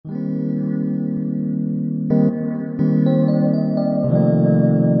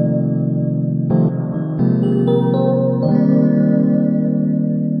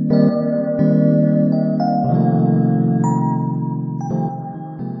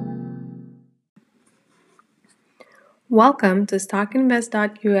Welcome to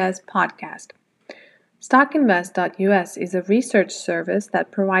StockInvest.us podcast. StockInvest.us is a research service that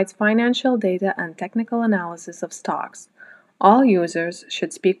provides financial data and technical analysis of stocks. All users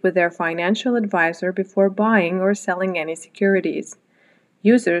should speak with their financial advisor before buying or selling any securities.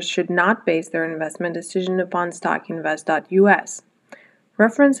 Users should not base their investment decision upon StockInvest.us.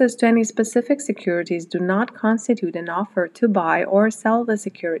 References to any specific securities do not constitute an offer to buy or sell the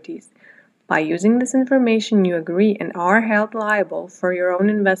securities. By using this information, you agree and are held liable for your own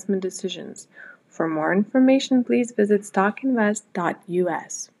investment decisions. For more information, please visit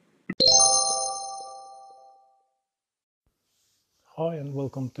stockinvest.us. Hi and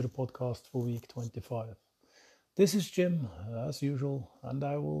welcome to the podcast for week 25. This is Jim, as usual, and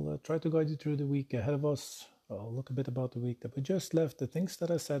I will try to guide you through the week ahead of us. I'll look a bit about the week that we just left, the things that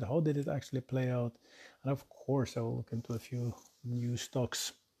I said, how did it actually play out, and of course I will look into a few new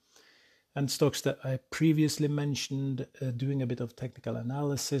stocks and stocks that I previously mentioned, doing a bit of technical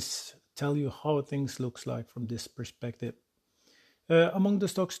analysis, tell you how things looks like from this perspective. Among the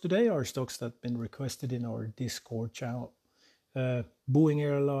stocks today are stocks that have been requested in our Discord channel. Boeing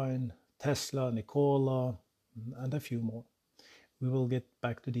Airline, Tesla, Nikola, and a few more. We will get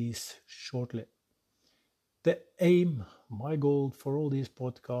back to these shortly. The aim, my goal for all these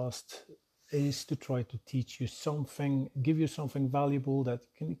podcasts is to try to teach you something, give you something valuable that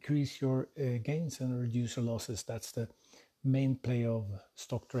can increase your gains and reduce your losses. That's the main play of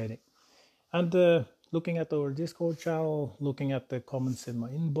stock trading. And looking at our Discord channel, looking at the comments in my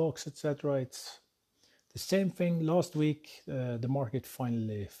inbox, etc., it's the same thing. Last week, the market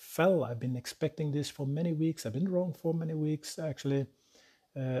finally fell. I've been expecting this for many weeks. I've been wrong for many weeks, actually,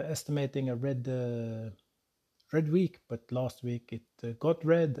 estimating a red week. But last week it got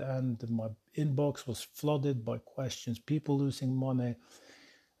red, and my inbox was flooded by questions, people losing money,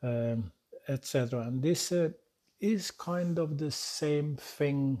 etc. And this is kind of the same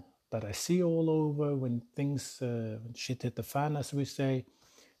thing that I see all over when things when shit hit the fan, as we say.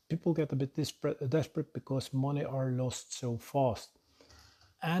 People get a bit desperate because money are lost so fast.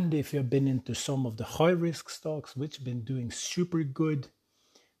 And if you've been into some of the high-risk stocks, which have been doing super good,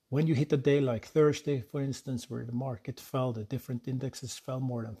 when you hit a day like Thursday, for instance, where the market fell, the different indexes fell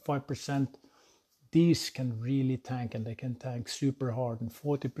more than 5%, these can really tank, and they can tank super hard, and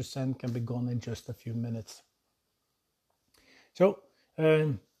 40% can be gone in just a few minutes. So,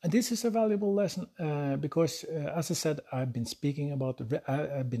 and this is a valuable lesson because, as I said, I've been speaking about,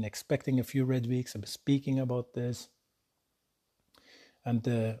 I've been expecting a few red weeks. I've been speaking about this. And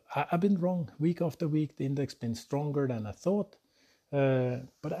I've been wrong. Week after week, the index been stronger than I thought.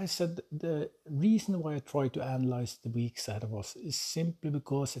 But I said the reason why I try to analyze the weeks ahead of us is simply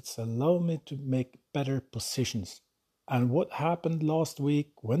because it's allowed me to make better positions. And what happened last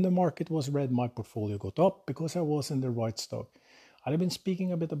week when the market was red, my portfolio got up because I was in the right stock. I've been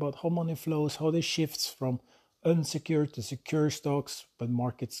speaking a bit about how money flows, how they shifts from unsecured to secure stocks, but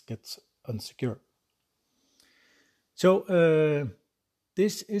markets get unsecure. So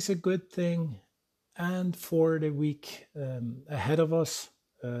this is a good thing. And for the week ahead of us,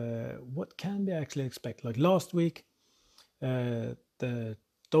 what can we actually expect? Like last week, the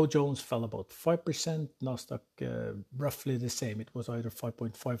Dow Jones fell about 5%, Nasdaq roughly the same. It was either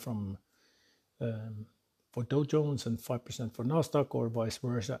 5.5 from for Dow Jones and 5% for Nasdaq, or vice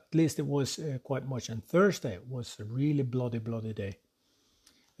versa. At least it was quite much. And Thursday was a really bloody day.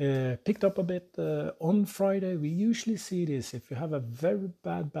 Picked up a bit on Friday. We usually see this. If you have a very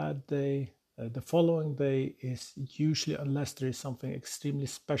bad day, the following day is usually, unless there is something extremely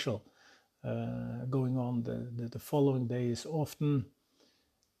special going on, the following day is often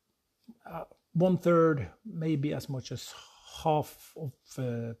 1/3, maybe as much as half of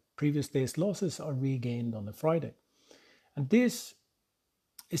previous day's losses are regained on a Friday. And this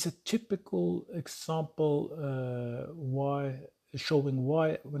is a typical example showing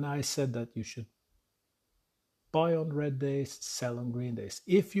why when I said that you should buy on red days, sell on green days.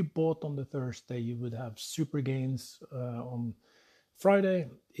 If you bought on the Thursday, you would have super gains on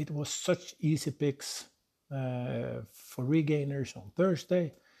Friday. It was such easy picks for regainers on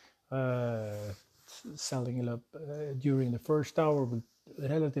Thursday, selling it up during the first hour with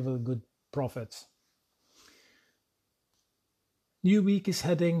relatively good profits. New week is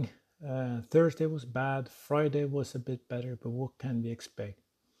heading. Thursday was bad. Friday was a bit better, but what can we expect?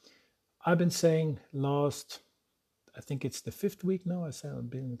 I've been saying I think it's the 5th week now. I said I've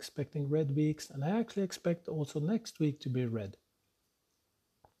been expecting red weeks, and I actually expect also next week to be red.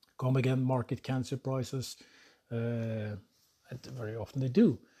 Come again, market can surprise us, and very often they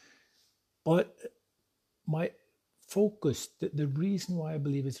do. But my focus, the reason why I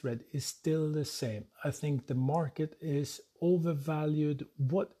believe it's red is still the same. I think the market is overvalued.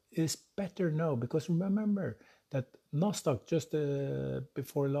 What is better now? Because remember that Nasdaq just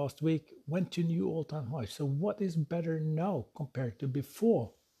before last week went to new all-time high. So what is better now compared to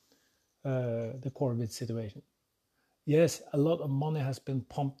before the COVID situation? Yes, a lot of money has been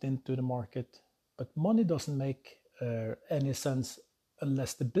pumped into the market, but money doesn't make any sense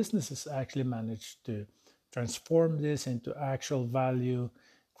unless the businesses actually manage to transform this into actual value,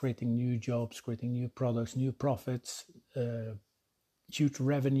 creating new jobs, creating new products, new profits, huge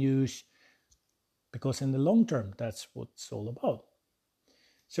revenues, because in the long term, that's what it's all about.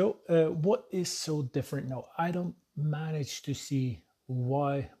 So what is so different now? I don't manage to see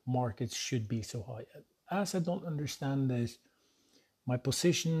why markets should be so high. As I don't understand this, my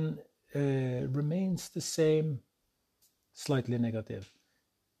position remains the same, slightly negative.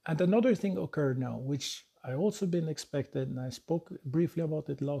 And another thing occurred now, which I also been expected, and I spoke briefly about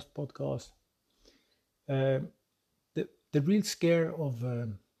it last podcast. The real scare of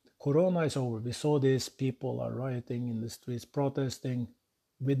Corona is over. We saw this, people are rioting in the streets, protesting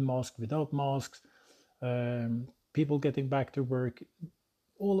with masks, without masks, people getting back to work.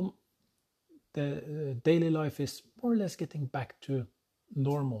 All the daily life is more or less getting back to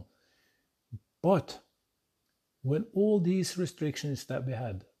normal. But when all these restrictions that we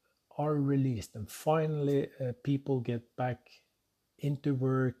had are released and finally people get back into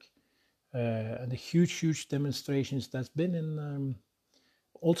work, and the huge demonstrations that's been in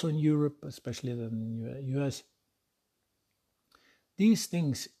also in Europe, especially in the US, these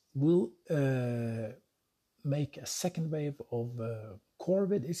things will make a second wave of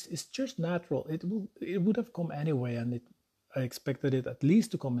COVID. It's just natural. It would have come anyway, and I expected it at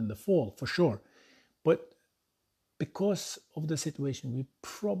least to come in the fall for sure. But because of the situation, we're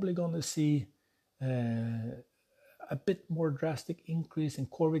probably going to see a bit more drastic increase in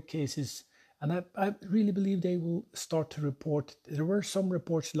COVID cases. And I really believe they will start to report. There were some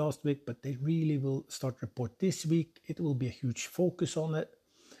reports last week, but they really will start to report this week. It will be a huge focus on it.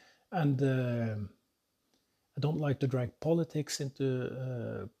 And I don't like to drag politics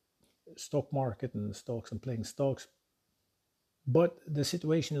into stock market and stocks and playing stocks. But the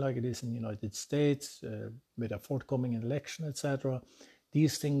situation like it is in the United States, with a forthcoming election, etc.,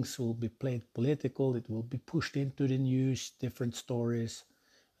 these things will be played political. It will be pushed into the news, different stories.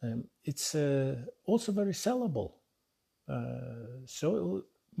 It's also very sellable. So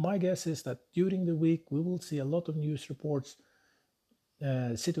my guess is that during the week, we will see a lot of news reports,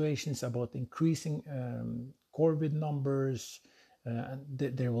 situations about increasing COVID numbers, and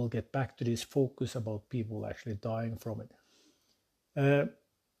they will get back to this focus about people actually dying from it.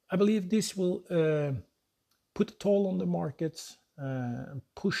 I believe this will put a toll on the markets,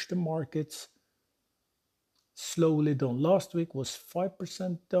 push the markets slowly down. Last week was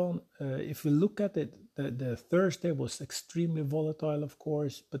 5% down. If we look at it, the Thursday was extremely volatile, of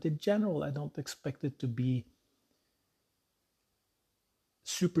course, but in general, I don't expect it to be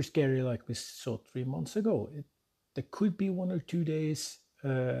super scary like we saw 3 months ago. There could be 1 or 2 days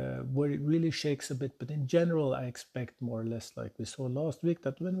where it really shakes a bit, but in general, I expect more or less like we saw last week,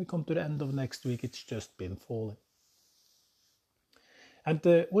 that when we come to the end of next week, it's just been falling. And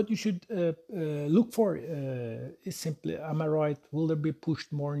what you should look for is simply, am I right? Will there be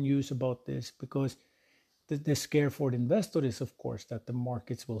pushed more news about this? Because the scare for the investor is, of course, that the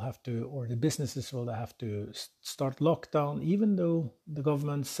markets will have to, or the businesses will have to start lockdown, even though the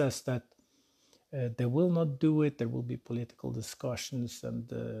government says that they will not do it. There will be political discussions.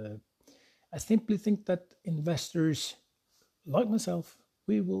 And I simply think that investors, like myself,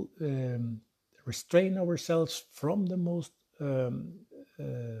 we will restrain ourselves from the most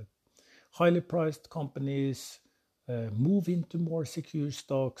highly priced companies, move into more secure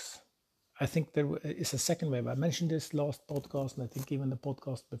stocks. I think there is a second wave. I mentioned this last podcast, and I think even the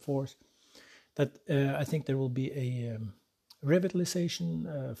podcast before, that I think there will be a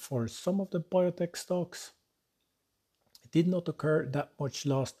revitalization for some of the biotech stocks. It did not occur that much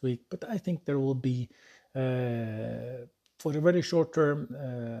last week, but I think there will be, for the very short term,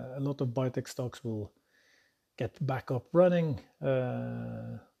 a lot of biotech stocks will get back up running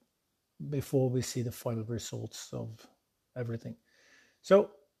before we see the final results of everything. So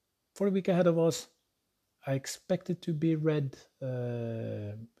for the week ahead of us, I expect it to be red.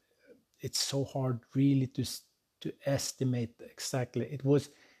 It's so hard really to estimate exactly. It was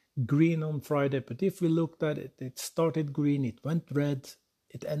green on Friday, but if we looked at it, it started green, it went red,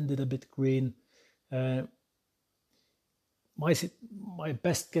 it ended a bit green. My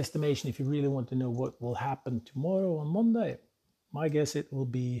best guesstimation, if you really want to know what will happen tomorrow on Monday, my guess it will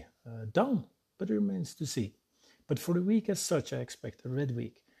be down, but it remains to see. But for the week as such, I expect a red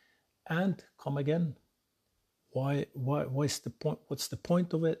week. And come again. What's the point? What's the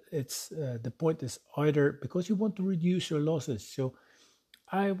point of it? It's the point is either because you want to reduce your losses. So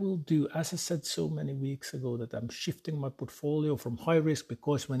I will do, as I said so many weeks ago, that I'm shifting my portfolio from high risk,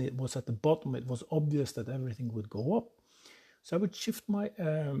 because when it was at the bottom, it was obvious that everything would go up. So I would shift my,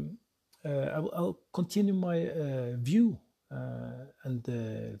 I'll continue my view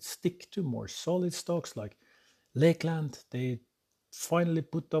and stick to more solid stocks like Lakeland. They finally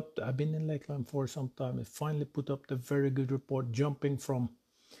put up, I've been in Lakeland for some time, it finally put up the very good report, jumping from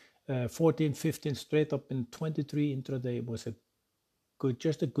 14, 15 straight up in 23 intraday. Was a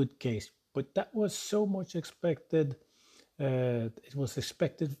just a good case. But that was so much expected. It was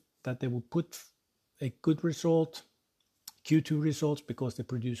expected that they would put a good result, Q2 results, because they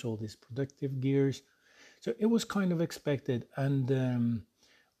produce all these productive gears. So it was kind of expected. And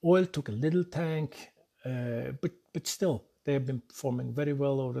oil took a little tank, but still, they have been performing very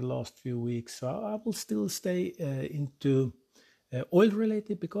well over the last few weeks. So I will still stay into oil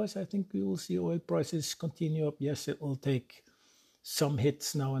related, because I think we will see oil prices continue up. Yes, it will take some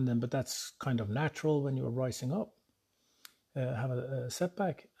hits now and then, but that's kind of natural when you're rising up, have a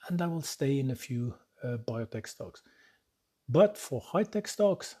setback. And I will stay in a few biotech stocks. But for high-tech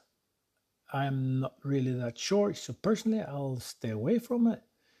stocks, I'm not really that sure. So personally, I'll stay away from it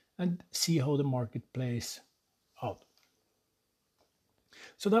and see how the market plays out.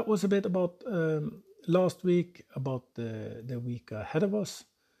 So that was a bit about last week, about the week ahead of us,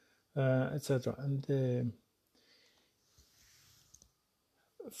 etc. And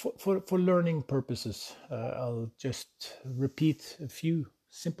for learning purposes, I'll just repeat a few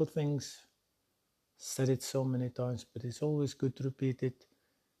simple things. Said it so many times, but it's always good to repeat it.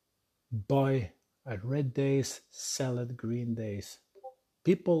 Buy at red days, sell at green days.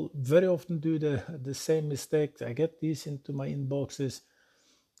 People very often do the same mistake. I get these into my inboxes.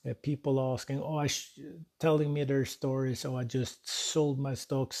 People asking, telling me their stories. I just sold my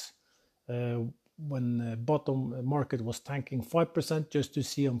stocks when bottom market was tanking 5%, just to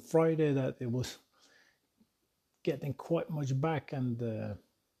see on Friday that it was getting quite much back, and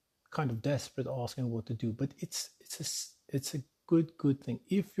kind of desperate, asking what to do. But it's a good thing.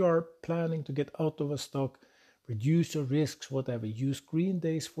 If you are planning to get out of a stock, reduce your risks, whatever, use green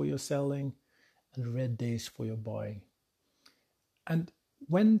days for your selling and red days for your buying. And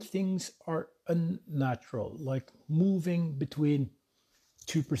when things are unnatural, like moving between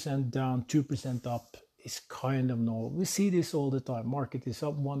 2% down, 2% up, is kind of normal. We see this all the time. Market is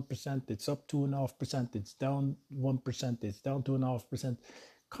up 1%, it's up 2.5%, it's down 1%, it's down 2.5%.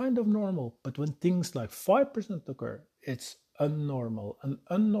 Kind of normal. But when things like 5% occur, it's unnormal. And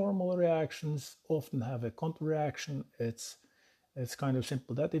unnormal reactions often have a counter reaction. It's kind of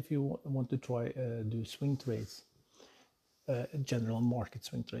simple. That if you want to try do swing trades, general market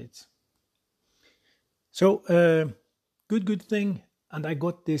swing trades. So good thing. And I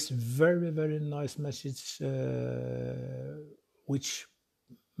got this very nice message, which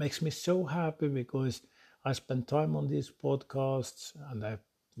makes me so happy, because I spend time on these podcasts, and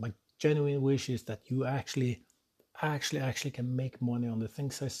my genuine wish is that you actually can make money on the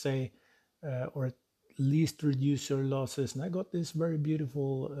things I say, or at least reduce your losses. And I got this very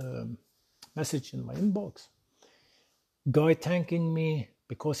beautiful message in my inbox. Guy thanking me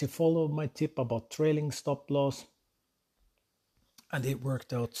because he followed my tip about trailing stop loss, and it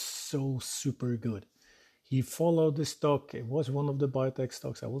worked out so super good. He followed the stock. It was one of the biotech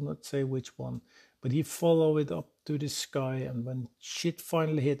stocks. I will not say which one, but he followed it up to the sky. And when shit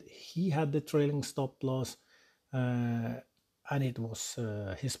finally hit, he had the trailing stop loss, and it was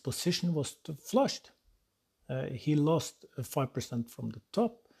his position was flushed. He lost 5% from the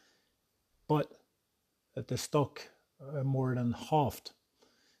top, but the stock more than halved.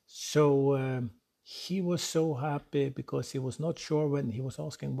 So he was so happy, because he was not sure when. He was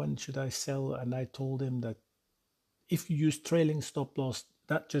asking, when should I sell? And I told him that if you use trailing stop loss,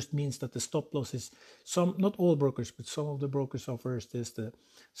 that just means that the stop loss is not all brokers, but some of the brokers offers this, the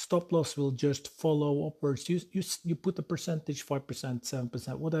stop loss will just follow upwards. You put a percentage, 5%,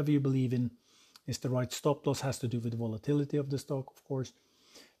 7%, whatever you believe in is the right stop loss. Has to do with the volatility of the stock, of course.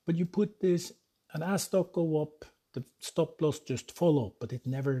 But you put this, and as stock go up, the stop loss just follow, but it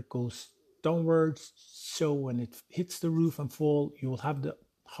never goes downwards. So when it hits the roof and fall, you will have the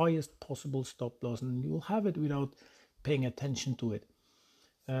highest possible stop loss, and you will have it without paying attention to it.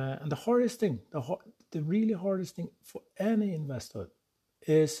 And the hardest thing, the really hardest thing for any investor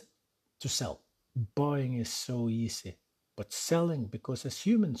is to sell. Buying is so easy, but selling, because as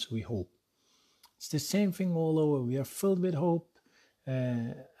humans we hope. It's the same thing all over. We are filled with hope,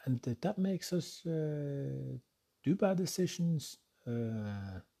 and that makes us do bad decisions.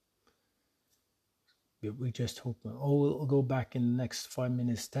 We just hope, oh, we'll go back in the next 5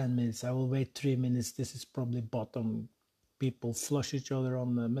 minutes, 10 minutes. I will wait 3 minutes. This is probably bottom. People flush each other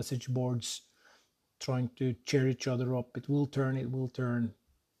on the message boards, trying to cheer each other up. It will turn,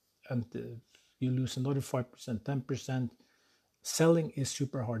 and you lose another 5%, 10%. Selling is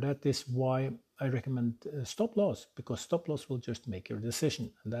super hard. That is why I recommend stop loss, because stop loss will just make your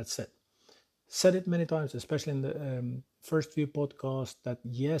decision, and that's it. Said it many times, especially in the first few podcasts, that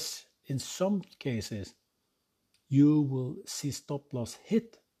yes, in some cases, you will see stop loss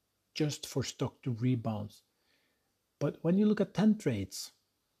hit just for stock to rebound. But when you look at 10 trades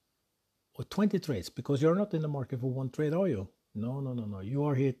or 20 trades, because you're not in the market for one trade, are you? No. You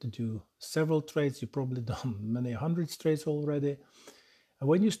are here to do several trades. You've probably done many hundreds trades already. And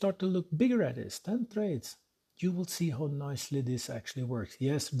when you start to look bigger at this, 10 trades, you will see how nicely this actually works.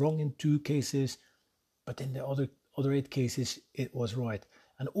 Yes, wrong in 2 cases, but in the other 8 cases, it was right.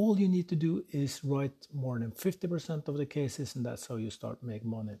 And all you need to do is write more than 50% of the cases, and that's how you start make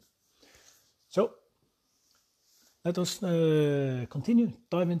money. So let us continue,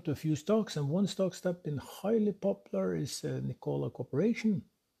 dive into a few stocks. And one stock that's been highly popular is Nikola Corporation.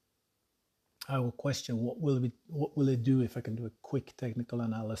 I will question what will it do if I can do a quick technical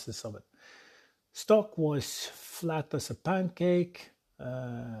analysis of it. Stock was flat as a pancake,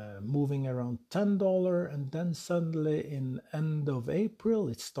 moving around $10, and then suddenly in end of April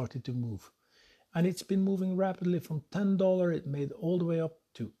it started to move, and it's been moving rapidly from $10. It made all the way up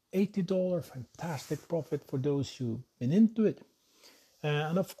to $80. Fantastic profit for those who've been into it.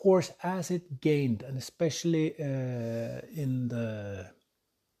 And of course, as it gained, and especially in the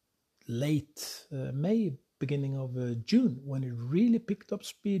late May, beginning of June, when it really picked up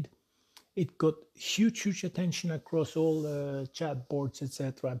speed, it got huge attention across all chat boards,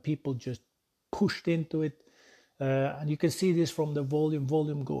 etc. And people just pushed into it. And you can see this from the volume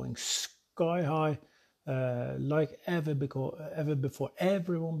going sky high, like ever before.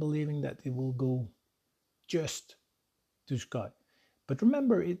 Everyone believing that it will go just to sky. But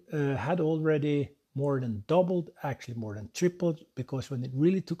remember, it had already more than doubled, actually more than tripled, because when it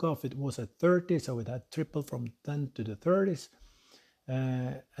really took off, it was at 30, so it had tripled from 10 to the 30s.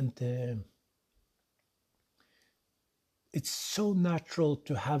 It's so natural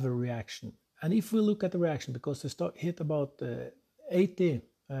to have a reaction. And if we look at the reaction, because the stock hit about 80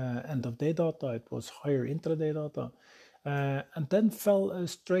 end of day data, it was higher intraday data, and then fell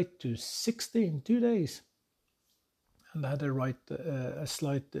straight to 60 in 2 days, and had a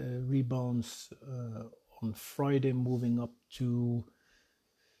slight rebounds on Friday, moving up to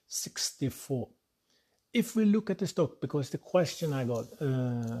 64. If we look at the stock, because the question I got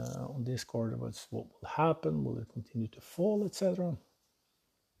on Discord was what will happen, will it continue to fall, etc.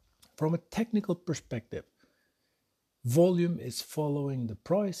 From a technical perspective, volume is following the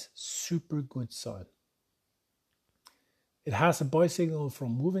price, super good sign. It has a buy signal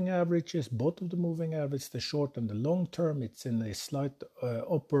from moving averages, both of the moving averages, the short and the long term. It's in a slight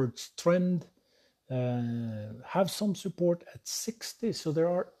upwards trend. Have some support at 60. So there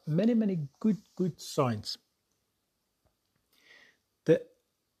are many good signs. The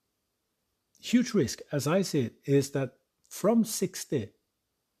huge risk, as I see it, is that from 60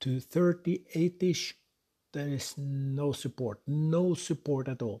 to 38-ish, there is no support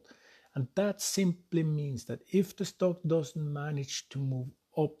at all. And that simply means that if the stock doesn't manage to move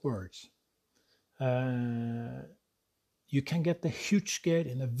upwards, you can get a huge scare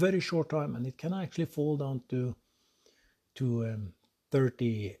in a very short time, and it can actually fall down to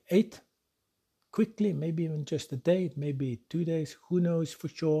 38 quickly, maybe even just a day, maybe 2 days, who knows for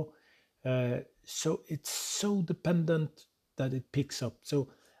sure. So it's so dependent that it picks up. So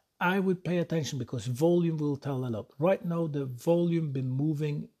I would pay attention, because volume will tell a lot. Right now, the volume been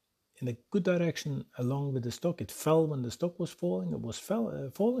moving in a good direction along with the stock. It fell when the stock was falling. It was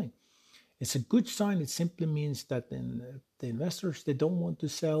falling. It's a good sign. It simply means that the investors, they don't want to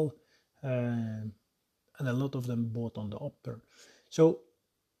sell, and a lot of them bought on the upturn. So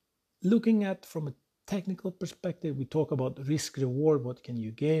looking at from a technical perspective, we talk about risk reward. What can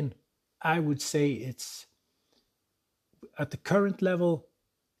you gain? I would say it's at the current level,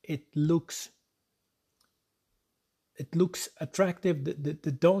 it looks attractive.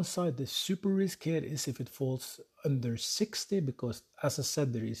 The downside, the super risk here is if it falls under 60, because as I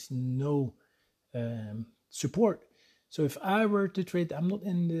said, there is no support. So if I were to trade, I'm not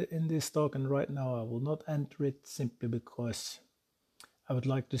in this stock, and right now I will not enter it, simply because I would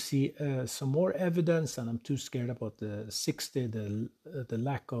like to see some more evidence, and I'm too scared about the 60, the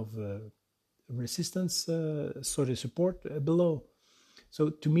lack of support below. So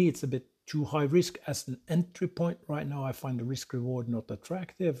to me, it's a bit too high risk as an entry point right now. I find the risk reward not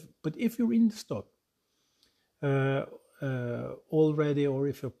attractive. But if you're in the stock uh, already, or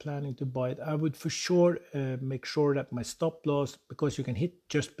if you're planning to buy it, I would for sure make sure that my stop loss, because you can hit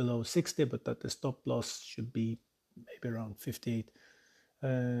just below 60, but that the stop loss should be maybe around 58.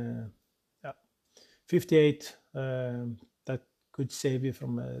 Yeah, 58. That could save you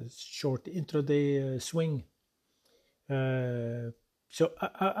from a short intraday swing. So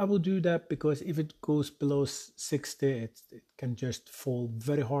I will do that, because if it goes below 60, it can just fall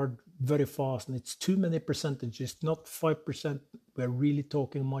very hard, very fast, and it's too many percentages, not 5%. We're really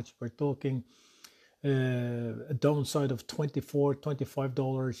talking much. We're talking a downside of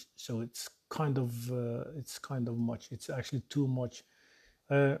 $24-25. So it's kind of much. It's actually too much.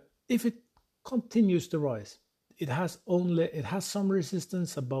 If it continues to rise, it has some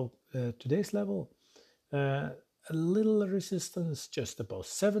resistance above today's level. A little resistance just above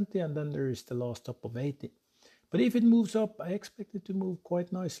 70, and then there is the last top of 80. But if it moves up, I expect it to move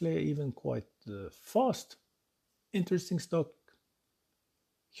quite nicely, even quite fast. Interesting stock,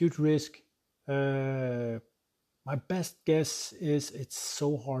 huge risk. My best guess is, it's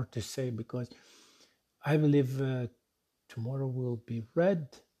so hard to say, because I believe tomorrow will be red.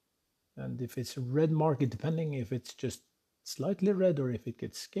 And if it's a red market, depending if it's just slightly red or if it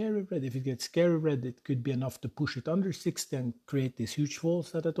gets scary red. If it gets scary red, it could be enough to push it under 60 and create these huge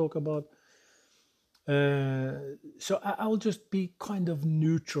falls that I talk about. So I'll just be kind of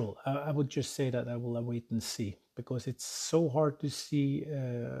neutral. I would just say that I will wait and see, because it's so hard to see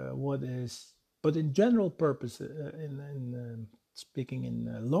what is. But in general purpose, in speaking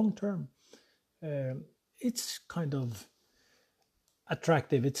in long term, it's kind of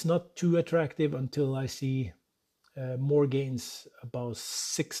attractive. It's not too attractive until I see more gains above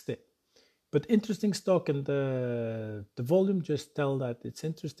 60. But interesting stock, and the volume just tell that it's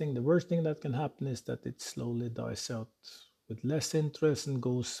interesting. The worst thing that can happen is that it slowly dies out with less interest and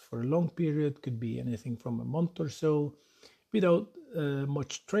goes for a long period, could be anything from a month or so, without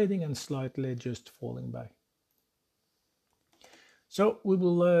much trading and slightly just falling back. So we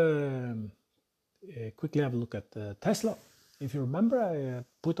will quickly have a look at Tesla. If you remember, I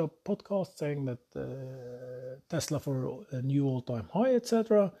put up podcast saying that Tesla for a new all-time high,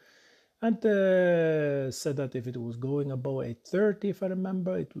 etc., and said that if it was going above 830, if I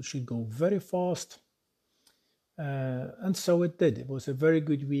remember, it should go very fast. And so it did. It was a very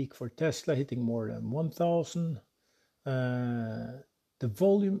good week for Tesla, hitting more than 1,000. The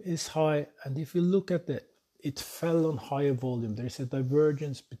volume is high, and if you look at it fell on higher volume. There's a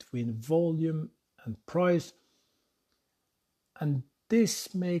divergence between volume and price, and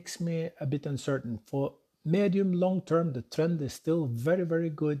this makes me a bit uncertain. For medium long term, the trend is still very,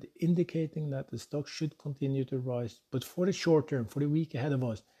 very good, indicating that the stock should continue to rise. But for the short term, for the week ahead of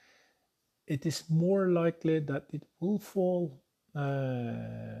us, it is more likely that it will fall.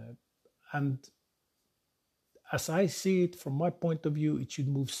 And as I see it, from my point of view, it should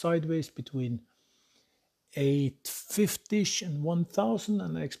move sideways between 850-ish and 1,000,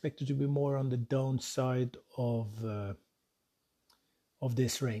 and I expect it to be more on the downside of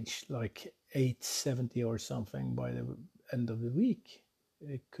this range, like 870 or something by the end of the week.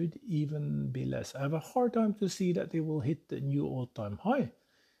 It could even be less. I have a hard time to see that they will hit the new all-time high,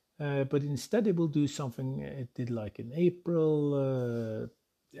 but instead it will do something it did like in April,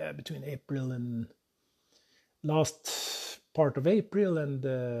 between April and last part of April and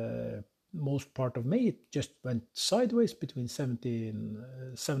most part of May. It just went sideways between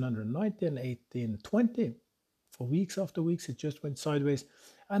 790 and 1820. For weeks after weeks, it just went sideways,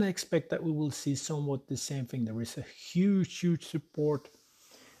 and I expect that we will see somewhat the same thing. There is a huge support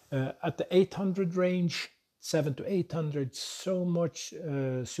at the 800 range, 7 to 800, so much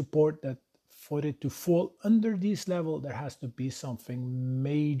support that for it to fall under this level, there has to be something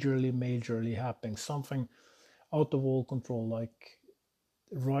majorly happening, something out of all control, like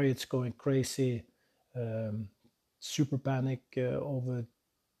riots going crazy, super panic over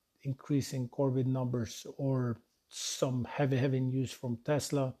increasing COVID numbers, or some heavy news from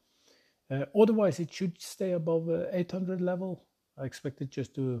Tesla. Otherwise, it should stay above 800 level. I expect it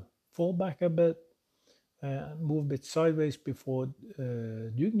just to fall back a bit, move a bit sideways before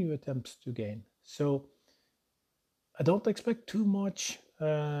doing new attempts to gain. So I don't expect too much.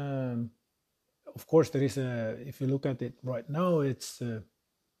 Of course, there is if you look at it right now, it's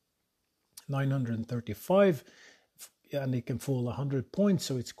 935. And it can fall 100 points,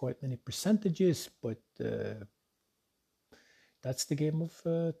 so it's quite many percentages, but that's the game of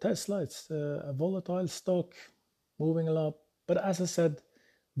Tesla. It's a volatile stock, moving a lot. But as I said,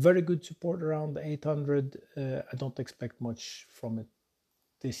 very good support around 800. I don't expect much from it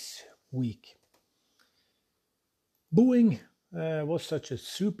this week. Boeing was such a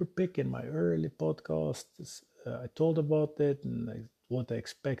super pick in my early podcasts. I told about it and what I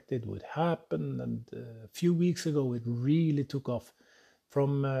expected would happen. And a few weeks ago, it really took off.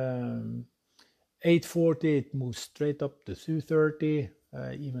 From 840, it moved straight up to 230,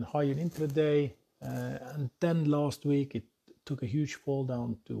 even higher intraday. And then last week, it took a huge fall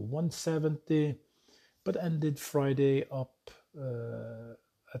down to 170, but ended Friday up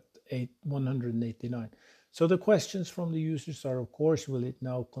at 189. So the questions from the users are, of course, will it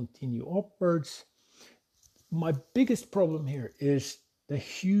now continue upwards? My biggest problem here is the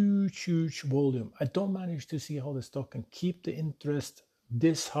huge volume. I don't manage to see how the stock can keep the interest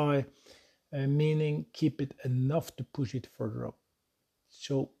this high, meaning keep it enough to push it further up.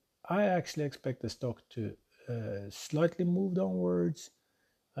 So I actually expect the stock to slightly move downwards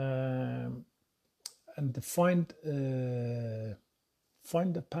and to find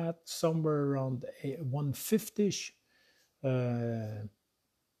the path somewhere around 150ish.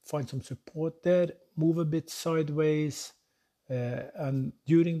 Find some support there, move a bit sideways, and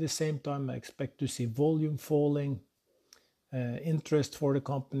during the same time I expect to see volume falling, interest for the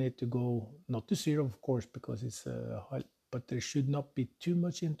company to go not to zero, of course, because it's high, but there should not be too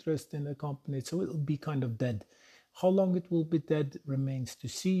much interest in the company, so it'll be kind of dead. How long it will be dead remains to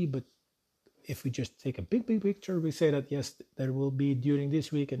see, but if we just take a big picture, we say that yes, there will be during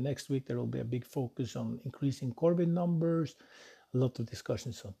this week and next week, there will be a big focus on increasing COVID numbers, a lot of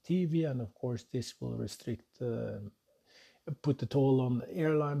discussions on TV, and of course this will put the toll on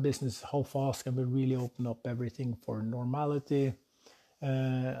airline business. How fast can we really open up everything for normality?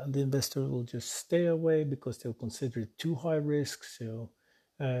 And the investor will just stay away because they'll consider it too high risk. So,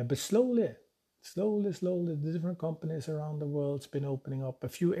 but slowly, the different companies around the world's been opening up. A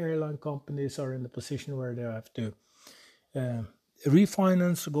few airline companies are in the position where they have to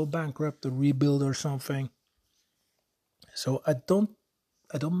refinance, go bankrupt, or rebuild or something. So I don't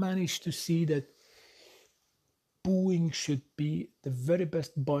manage to see that Boeing should be the very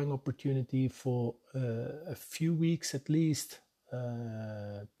best buying opportunity for a few weeks at least.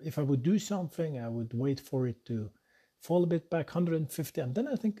 If I would do something, I would wait for it to fall a bit back, 150, and then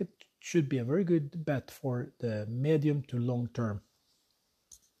I think it should be a very good bet for the medium to long term.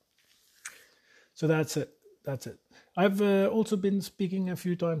 So that's it. I've also been speaking a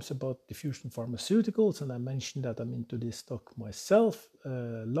few times about Diffusion Pharmaceuticals, and I mentioned that I'm into this stock myself.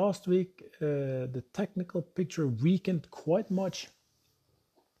 Last week, the technical picture weakened quite much.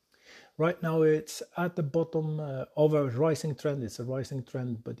 Right now, it's at the bottom of a rising trend. It's a rising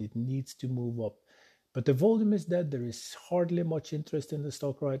trend, but it needs to move up. But the volume is dead. There is hardly much interest in the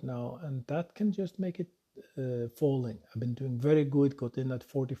stock right now, and that can just make it falling. I've been doing very good, got in at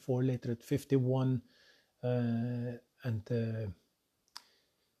 44, later at 51.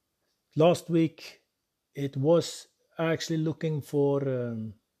 Last week it was actually looking for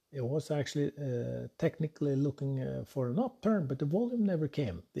technically looking for an upturn, but the volume never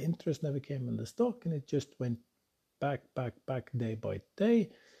came, the interest never came in the stock, and it just went back day by day,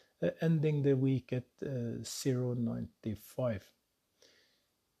 ending the week at 0.95.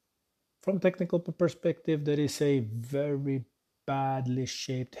 From technical perspective, there is a very badly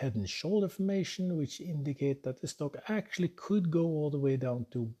shaped head and shoulder formation, which indicate that the stock actually could go all the way down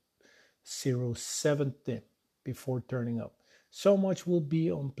to 0.70 before turning up. So much will be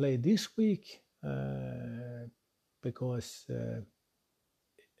on play this week because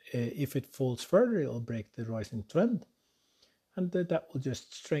if it falls further, it'll break the rising trend, and that will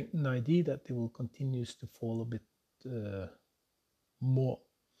just strengthen the idea that it will continue to fall a bit more.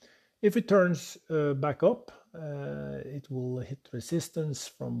 If it turns back up, it will hit resistance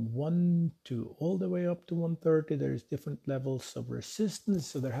from 1 to all the way up to 130. There's different levels of resistance,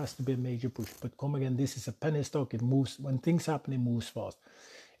 so there has to be a major push. But come again, this is a penny stock. It moves when things happen. It moves fast.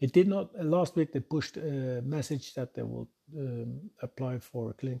 It did not. Last week they pushed a message that they will apply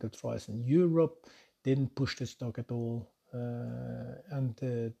for clinical trials in Europe. Didn't push the stock at all, and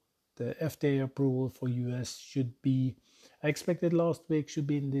the FDA approval for US should be, I expected last week, should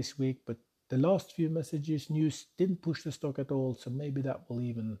be in this week, but the last few messages, news didn't push the stock at all, so maybe that will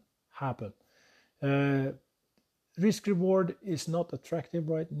even happen. Risk reward is not attractive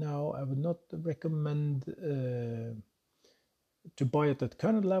right now. I would not recommend to buy at that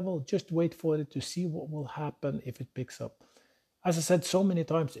current level. Just wait for it to see what will happen if it picks up. As I said so many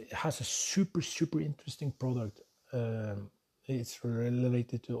times, it has a super interesting product. It's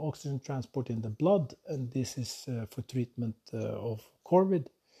related to oxygen transport in the blood, and this is for treatment of COVID,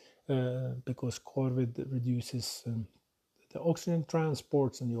 because COVID reduces the oxygen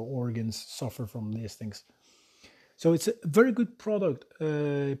transports and your organs suffer from these things. So it's a very good product,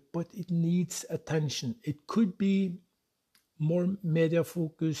 but it needs attention. It could be more media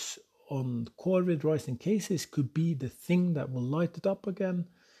focus on COVID rising cases, could be the thing that will light it up again.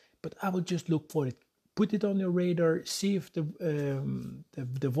 But I will just look for it. Put it on your radar. See if the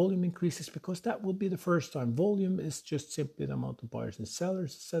volume increases, because that will be the first time. Volume is just simply the amount of buyers and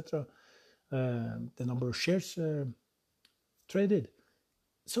sellers, etc. The number of shares traded.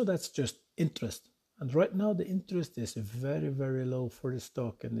 So that's just interest. And right now the interest is very, very low for the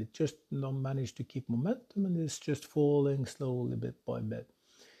stock, and it just not managed to keep momentum, and it's just falling slowly bit by bit.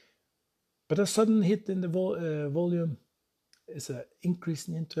 But a sudden hit in the volume is an increase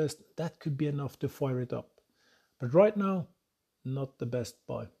in interest. That could be enough to fire it up. But right now, not the best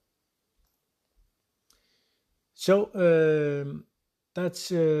buy. So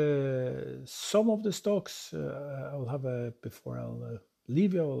that's some of the stocks. I'll have before I'll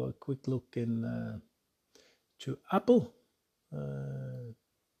leave you a quick look in to Apple.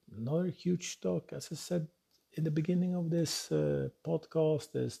 Another huge stock, as I said in the beginning of this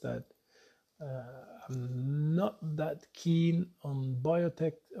podcast, is that I'm not that keen on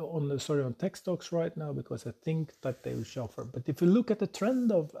biotech, on tech stocks right now, because I think that they will suffer. But if you look at the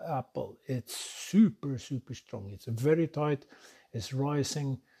trend of Apple, it's super, super strong. It's very tight, it's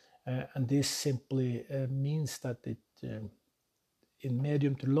rising, and this simply means that it, in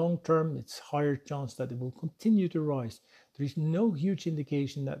medium to long term, it's higher chance that it will continue to rise. There is no huge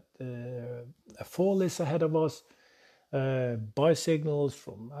indication that a fall is ahead of us. Buy signals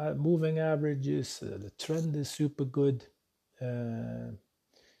from moving averages, the trend is super good,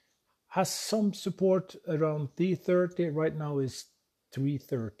 has some support around 330. Right now is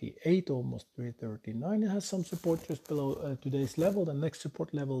 338, almost 339. It has some support just below today's level. The next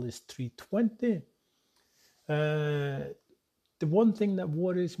support level is 320. The one thing that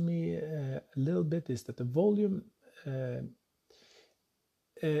worries me a little bit is that the volume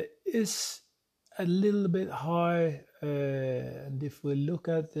is a little bit high, and if we look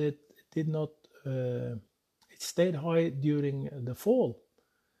at it, it did not. It stayed high during the fall,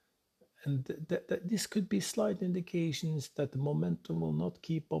 and this could be slight indications that the momentum will not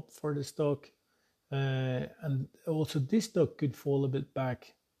keep up for the stock, and also this stock could fall a bit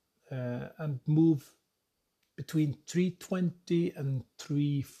back and move between 320 and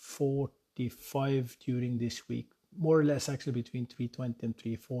 345 during this week, more or less actually between 320 and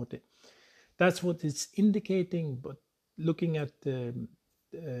 340. That's what it's indicating, but looking at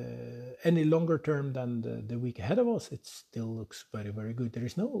any longer term than the week ahead of us, it still looks very, very good. There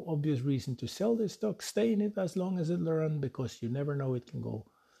is no obvious reason to sell this stock. Stay in it as long as it'll run, because you never know, it can go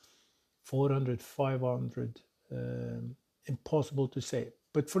 400, 500, impossible to say.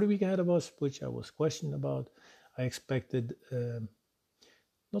 But for the week ahead of us, which I was questioned about, I expected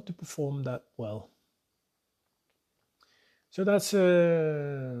not to perform that well. So that's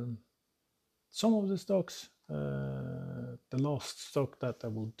some of the stocks. The last stock that I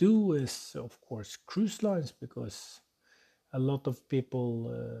will do is, of course, cruise lines, because a lot of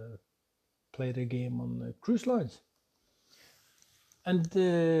people play the game on cruise lines. And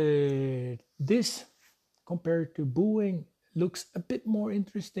this, compared to Boeing, looks a bit more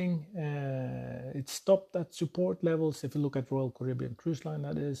interesting. It stopped at support levels. If you look at Royal Caribbean Cruise Line,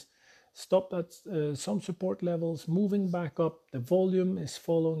 that is, stopped at some support levels, moving back up. The volume is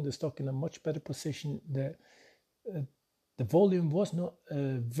following the stock in a much better position. The volume was not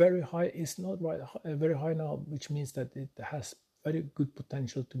very high. It's not very high now, which means that it has very good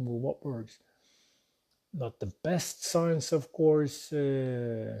potential to move upwards. Not the best signs, of course,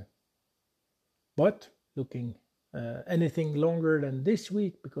 but looking anything longer than this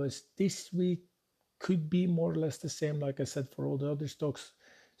week, because this week could be more or less the same, like I said, for all the other stocks,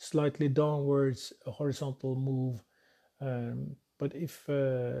 slightly downwards, a horizontal move. But if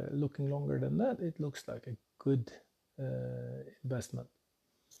looking longer than that, it looks like a good investment.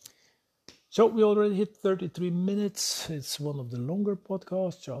 So we already hit 33 minutes. It's one of the longer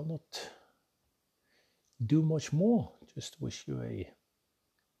podcasts. I'll not do much more. Just wish you a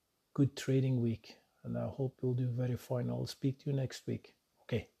good trading week, and I hope you'll do very fine. I'll speak to you next week.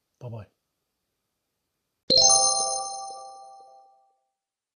 Okay, bye-bye.